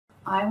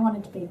I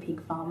wanted to be a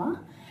pig farmer,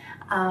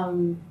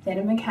 then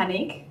a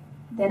mechanic,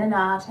 then an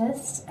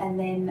artist, and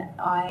then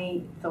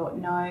I thought,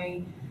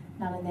 no,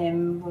 none of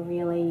them were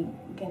really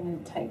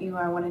going to take me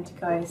where I wanted to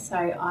go. So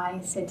I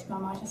said to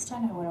Mum, I just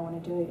don't know what I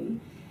want to do.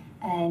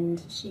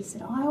 And she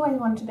said, I always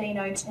wanted to be an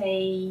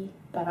OT,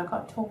 but I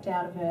got talked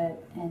out of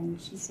it. And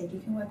she said,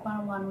 you can work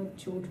one-on-one with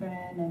children.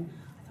 And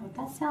I thought,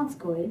 that sounds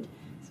good.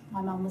 So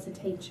my mum was a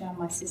teacher,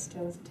 my sister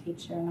was a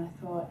teacher, and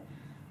I thought,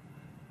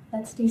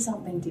 let's do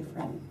something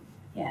different.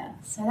 Yeah,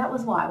 so that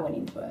was why I went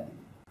into it.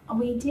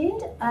 We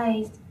did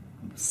a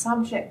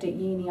subject at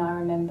uni, I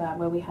remember,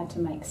 where we had to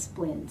make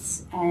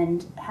splints,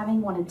 and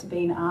having wanted to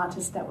be an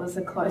artist, that was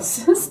the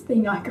closest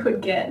thing I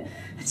could get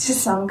to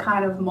some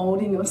kind of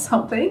moulding or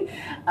something.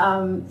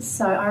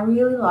 So I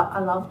really I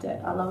loved it,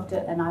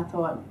 and I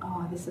thought,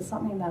 oh, this is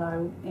something that I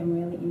am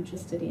really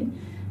interested in.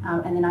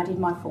 And then I did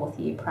my 4th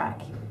year prac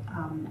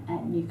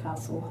at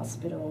Newcastle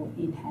Hospital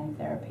in hand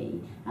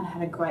therapy, and I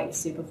had a great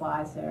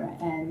supervisor,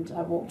 and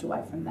I walked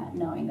away from that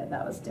knowing that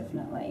that was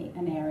definitely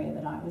an area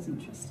that I was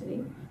interested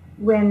in.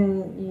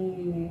 When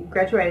you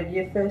graduated,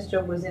 your first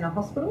job was in a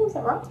hospital, is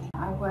that right?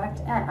 I worked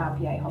at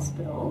RPA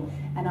Hospital,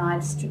 and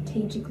I'd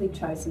strategically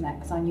chosen that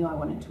because I knew I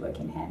wanted to work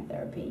in hand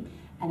therapy,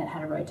 and it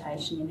had a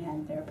rotation in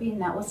hand therapy,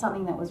 and that was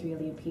something that was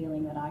really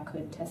appealing, that I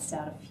could test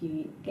out a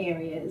few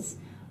areas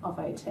of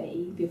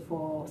OT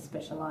before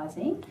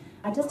specialising.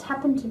 I just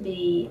happened to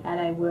be at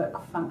a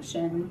work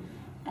function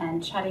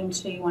and chatting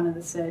to one of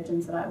the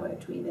surgeons that I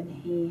worked with, and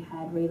he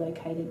had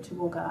relocated to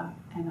Wagga,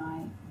 and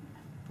I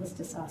was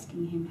just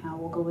asking him how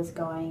Wagga was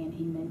going, and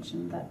he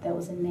mentioned that there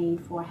was a need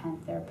for a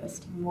hand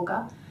therapist in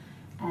Wagga,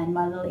 and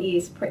my little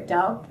ears pricked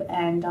up,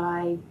 and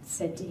I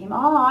said to him,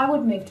 oh, I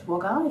would move to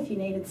Wagga if you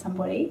needed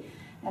somebody,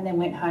 and then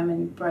went home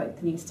and broke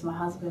the news to my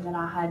husband that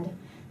I had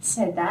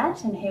said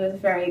that, and he was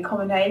very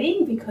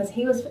accommodating because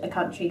he was a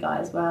country guy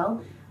as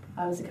well.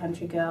 I was a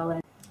country girl,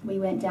 and we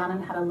went down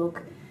and had a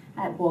look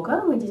at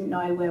Wagga. We didn't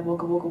know where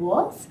Wagga Wagga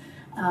was.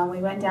 We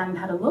went down and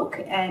had a look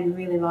and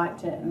really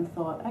liked it, and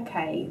thought,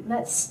 okay,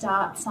 let's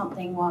start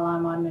something while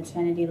I'm on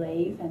maternity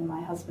leave, and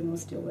my husband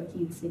was still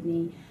working in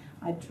Sydney.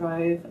 I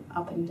drove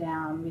up and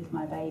down with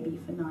my baby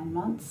for 9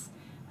 months,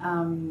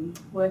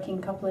 working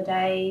a couple of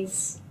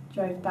days,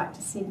 drove back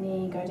to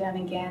Sydney, go down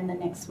again the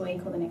next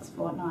week or the next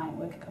fortnight,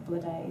 work a couple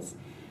of days.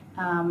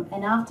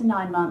 And after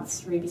 9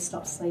 months, Ruby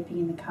stopped sleeping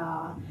in the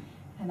car,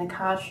 and the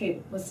car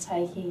trip was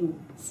taking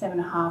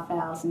 7.5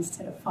 hours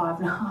instead of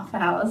 5.5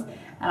 hours.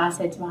 And I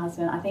said to my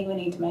husband, I think we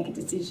need to make a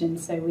decision.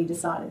 So we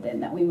decided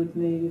then that we would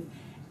move.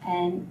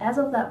 And as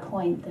of that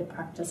point, the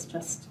practice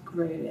just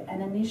grew.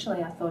 And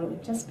initially I thought it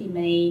would just be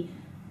me,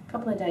 a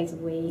couple of days a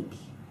week,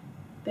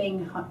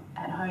 being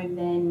at home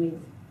then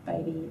with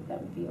baby,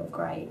 that would be all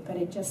great. But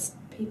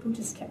people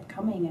just kept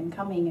coming and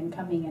coming and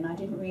coming. And I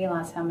didn't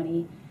realise how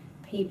many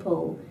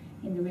people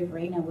in the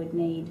Riverina would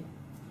need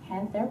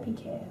hand therapy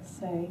care.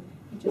 So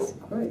it just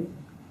grew.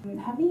 And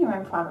having your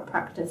own private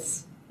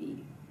practice,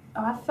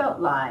 I felt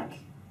like,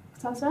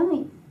 because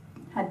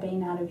had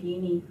been out of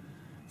uni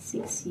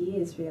 6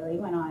 years really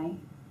when I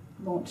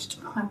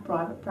launched my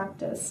private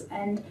practice,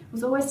 and it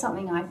was always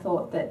something I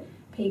thought that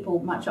people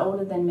much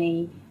older than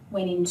me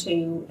went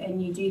into,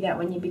 and you do that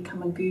when you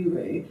become a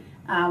guru.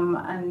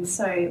 And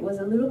so it was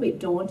a little bit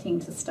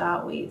daunting to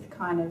start with,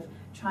 kind of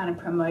trying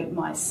to promote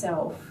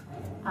myself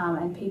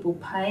and people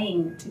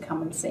paying to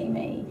come and see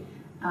me.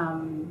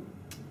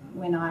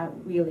 When I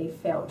really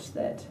felt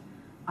that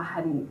I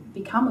hadn't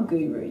become a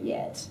guru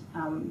yet.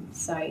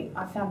 So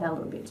I found that a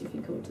little bit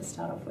difficult to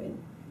start off with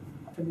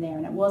from there.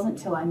 And it wasn't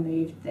until I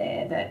moved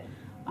there that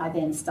I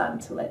then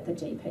started to let the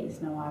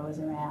GPs know I was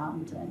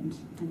around, and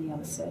the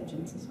other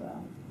surgeons as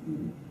well.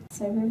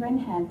 So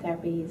Riverina Hand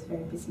Therapy is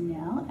very busy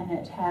now, and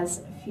it has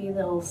a few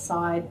little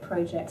side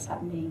projects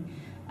happening.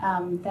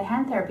 The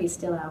hand therapy is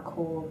still our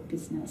core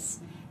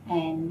business,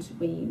 and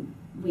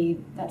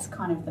that's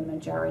kind of the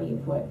majority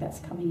of work that's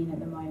coming in at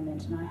the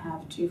moment, and I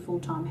have 2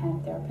 full-time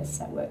hand therapists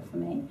that work for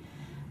me,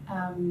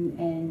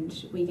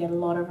 and we get a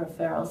lot of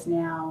referrals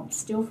now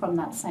still from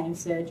that same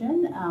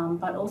surgeon,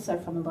 but also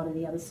from a lot of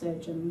the other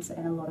surgeons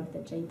and a lot of the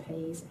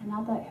GPs and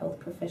other health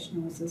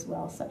professionals as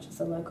well, such as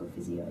the local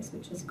physios,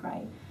 which is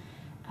great.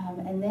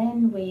 And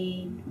then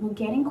we were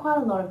getting quite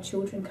a lot of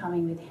children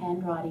coming with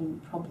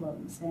handwriting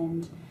problems,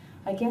 and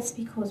I guess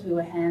because we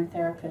were hand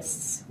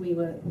therapists, we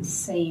were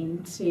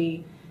seen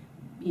to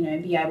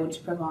be able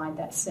to provide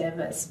that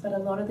service. But a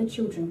lot of the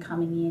children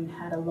coming in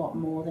had a lot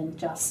more than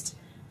just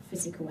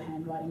physical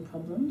handwriting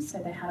problems. So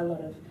they had a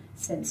lot of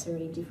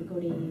sensory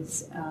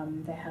difficulties.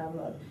 They had a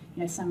lot,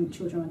 some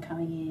children were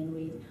coming in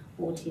with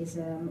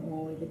autism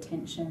or with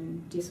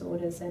attention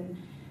disorders. And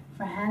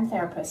for hand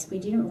therapists, we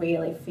didn't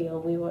really feel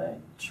we were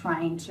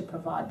trained to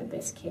provide the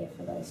best care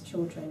for those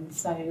children.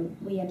 So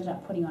we ended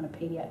up putting on a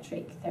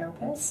paediatric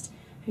therapist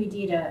who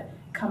did a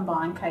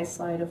combined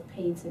caseload of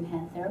peds and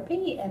hand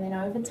therapy, and then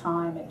over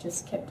time it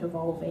just kept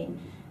evolving,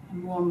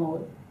 and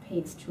more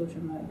peds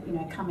children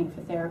were coming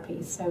for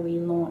therapy. So we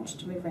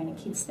launched Riverina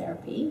Kids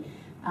Therapy,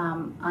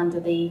 under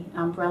the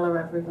umbrella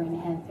of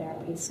Riverina Hand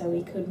Therapy, so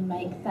we could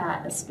make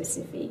that a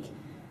specific,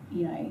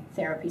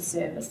 therapy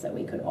service that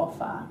we could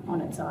offer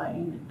on its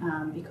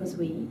own, because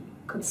we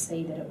could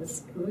see that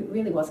it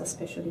really was a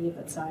specialty of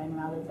its own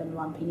rather than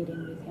lumping it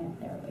in with hand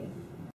therapy.